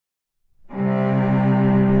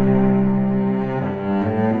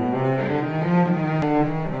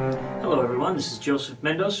This is Joseph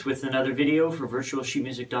Mendoes with another video for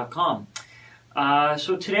virtualsheetmusic.com.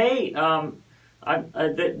 So today,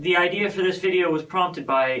 the idea for this video was prompted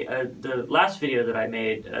by the last video that I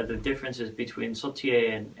made, the differences between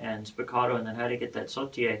sautier and spiccato, and then how to get that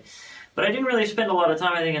sautier. But I didn't really spend a lot of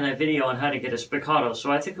time, I think, in that video on how to get a spiccato,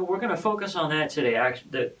 so I think we're going to focus on that today.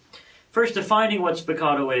 First, defining what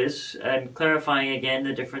spiccato is, and clarifying again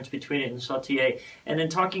the difference between it and sautier, and then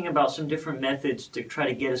talking about some different methods to try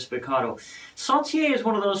to get a spiccato. Sautier is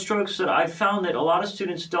one of those strokes that I've found that a lot of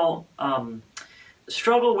students don't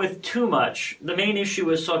struggle with too much. The main issue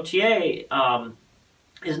with sautier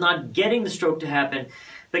is not getting the stroke to happen,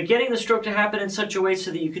 but getting the stroke to happen in such a way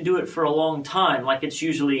so that you can do it for a long time, like it's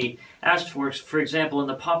usually asked for. For example, in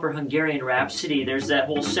the Popper Hungarian Rhapsody, there's that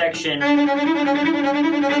whole section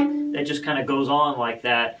that just kind of goes on like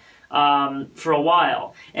that for a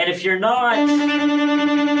while. And if you're not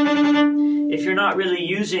really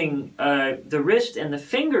using the wrist and the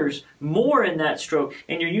fingers more in that stroke,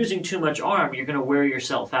 and you're using too much arm, you're going to wear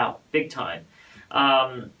yourself out big time.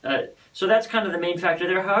 So that's kind of the main factor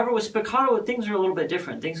there. However, with spiccato, things are a little bit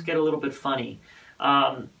different. Things get a little bit funny.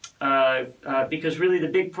 Because really the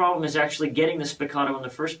big problem is actually getting the spiccato in the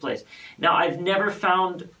first place. Now, I've never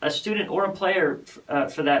found a student or a player,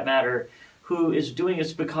 for that matter, who is doing a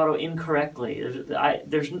spiccato incorrectly.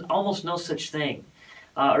 There's almost no such thing.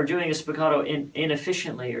 Or doing a spiccato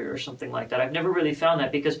inefficiently or something like that. I've never really found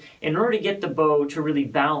that, because in order to get the bow to really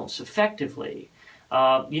bounce effectively,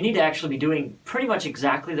 you need to actually be doing pretty much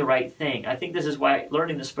exactly the right thing. I think this is why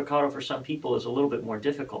learning the spiccato for some people is a little bit more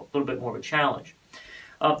difficult, a little bit more of a challenge.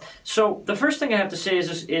 So the first thing I have to say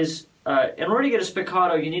is in order to get a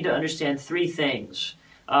spiccato, you need to understand three things.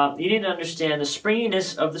 You need to understand the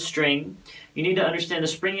springiness of the string, you need to understand the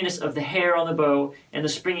springiness of the hair on the bow, and the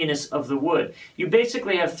springiness of the wood. You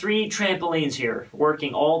basically have three trampolines here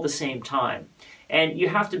working all at the same time. And you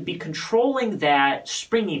have to be controlling that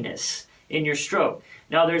springiness in your stroke.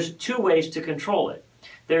 Now, there's two ways to control it.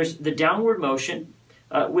 There's the downward motion,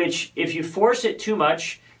 which if you force it too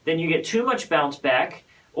much, then you get too much bounce back,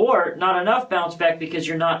 or not enough bounce back because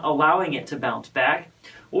you're not allowing it to bounce back.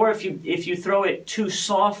 Or if you throw it too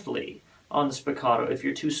softly on the spiccato, if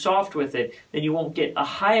you're too soft with it, then you won't get a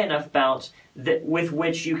high enough bounce with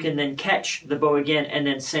which you can then catch the bow again and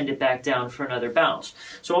then send it back down for another bounce.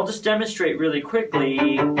 So I'll just demonstrate really quickly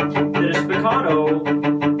that a spiccato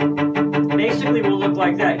basically will look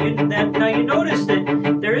like that. Now you notice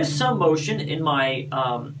that there is some motion in my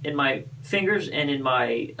fingers and in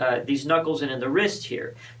my these knuckles and in the wrist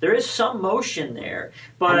here. There is some motion there,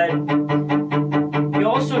 but you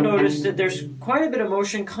also notice that there's quite a bit of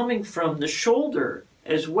motion coming from the shoulder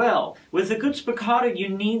as well. With a good spiccato, you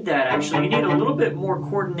need that actually. You need a little bit more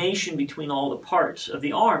coordination between all the parts of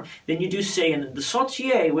the arm than you do, say, in the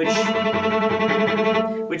sautier,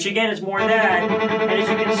 which again is more that, and as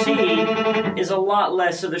you can see, is a lot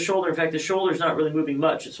less of the shoulder. In fact, the shoulder is not really moving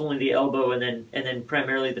much. It's only the elbow and then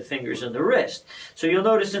primarily the fingers and the wrist. So you'll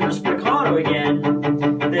notice in the spiccato again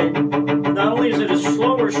that not only is it a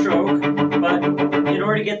slower stroke, but in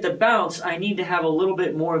order to get the bounce, I need to have a little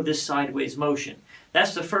bit more of this sideways motion.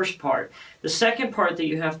 That's the first part. The second part that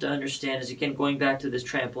you have to understand is, again, going back to this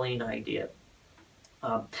trampoline idea.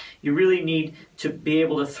 You really need to be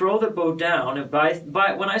able to throw the bow down. And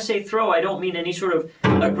when I say throw, I don't mean any sort of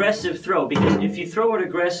aggressive throw, because if you throw it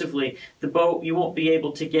aggressively, you won't be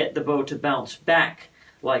able to get the bow to bounce back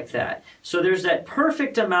like that. So there's that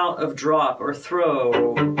perfect amount of drop or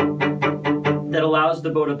throw that allows the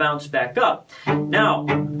bow to bounce back up. Now,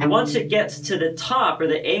 once it gets to the top or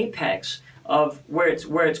the apex of where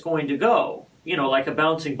it's going to go, you know, like a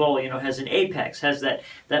bouncing ball, you know, has an apex, has that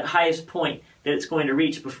highest point that it's going to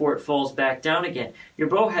reach before it falls back down again. Your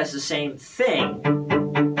bow has the same thing.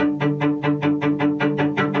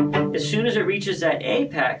 As soon as it reaches that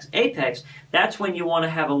apex, that's when you want to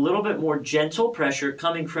have a little bit more gentle pressure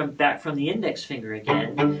coming back from the index finger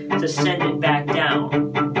again to send it back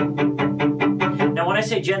down. Now, when I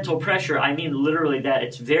say gentle pressure, I mean literally that.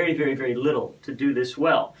 It's very, very, very little to do this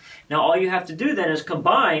well. Now, all you have to do then is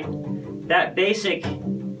combine that basic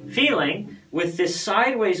feeling with this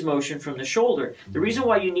sideways motion from the shoulder. The reason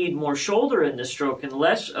why you need more shoulder in the stroke and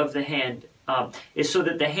less of the hand is so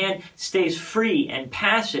that the hand stays free and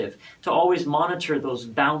passive to always monitor those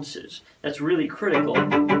bounces. That's really critical.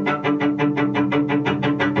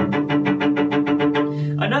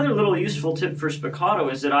 Another little useful tip for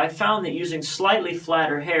spiccato is that I found that using slightly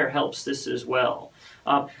flatter hair helps this as well.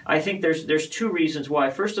 I think there's two reasons why.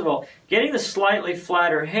 First of all, getting the slightly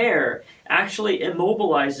flatter hair actually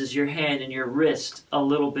immobilizes your hand and your wrist a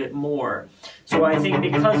little bit more. So I think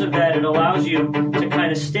because of that, it allows you to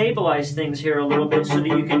kind of stabilize things here a little bit so that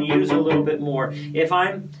you can use a little bit more. If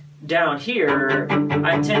I'm down here,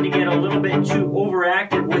 I tend to get a little bit too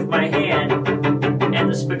overactive with my hand, and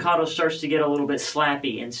the spiccato starts to get a little bit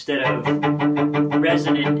slappy instead of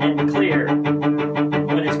resonant and clear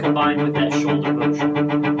when it's combined with that shoulder motion.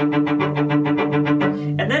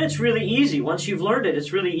 And then it's really easy. Once you've learned it,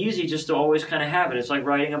 it's really easy just to always kind of have it. It's like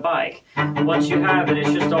riding a bike. Once you have it,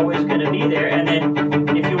 it's just always going to be there. And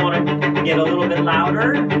then if you want to get a little bit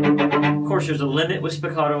louder, of course there's a limit with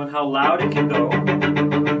spiccato on how loud it can go.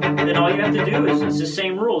 Then all you have to do is, it's the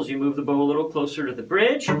same rules. You move the bow a little closer to the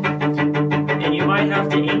bridge, and you might have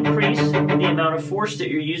to increase the amount of force that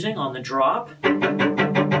you're using on the drop,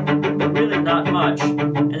 but really not much.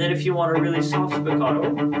 And then if you want a really soft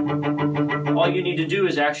spiccato, all you need to do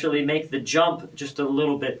is actually make the jump just a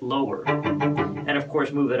little bit lower. And of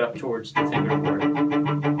course move it up towards the fingerboard.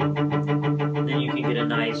 Then you can get a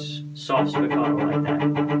nice soft spiccato like that.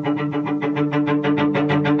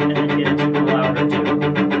 And then get it to go louder too.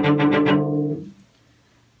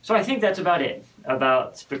 So I think that's about it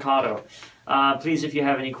about spiccato. Please, if you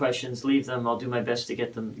have any questions, leave them. I'll do my best to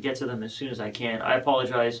get to them as soon as I can. I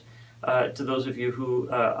apologize to those of you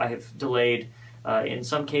who I have delayed. In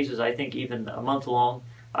some cases, I think even a month long.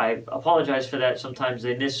 I apologize for that. Sometimes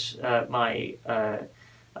they miss my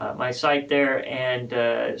site there,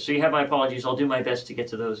 and so you have my apologies. I'll do my best to get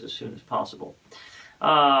to those as soon as possible.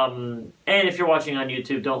 And if you're watching on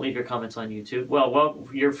YouTube, don't leave your comments on YouTube. Well,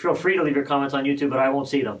 feel free to leave your comments on YouTube, but I won't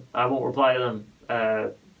see them. I won't reply to them.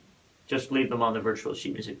 Just leave them on the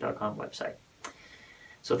virtualsheetmusic.com website.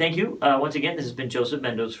 So thank you. Once again, this has been Joseph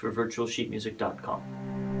Mendoes for virtualsheetmusic.com.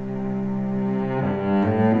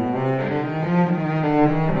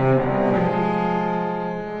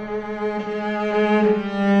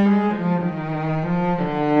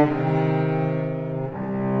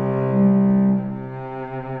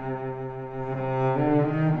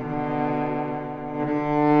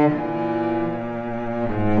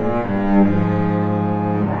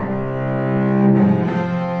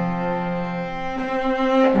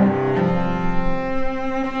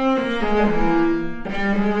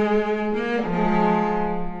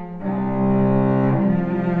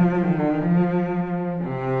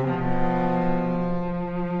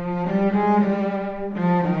 Thank you.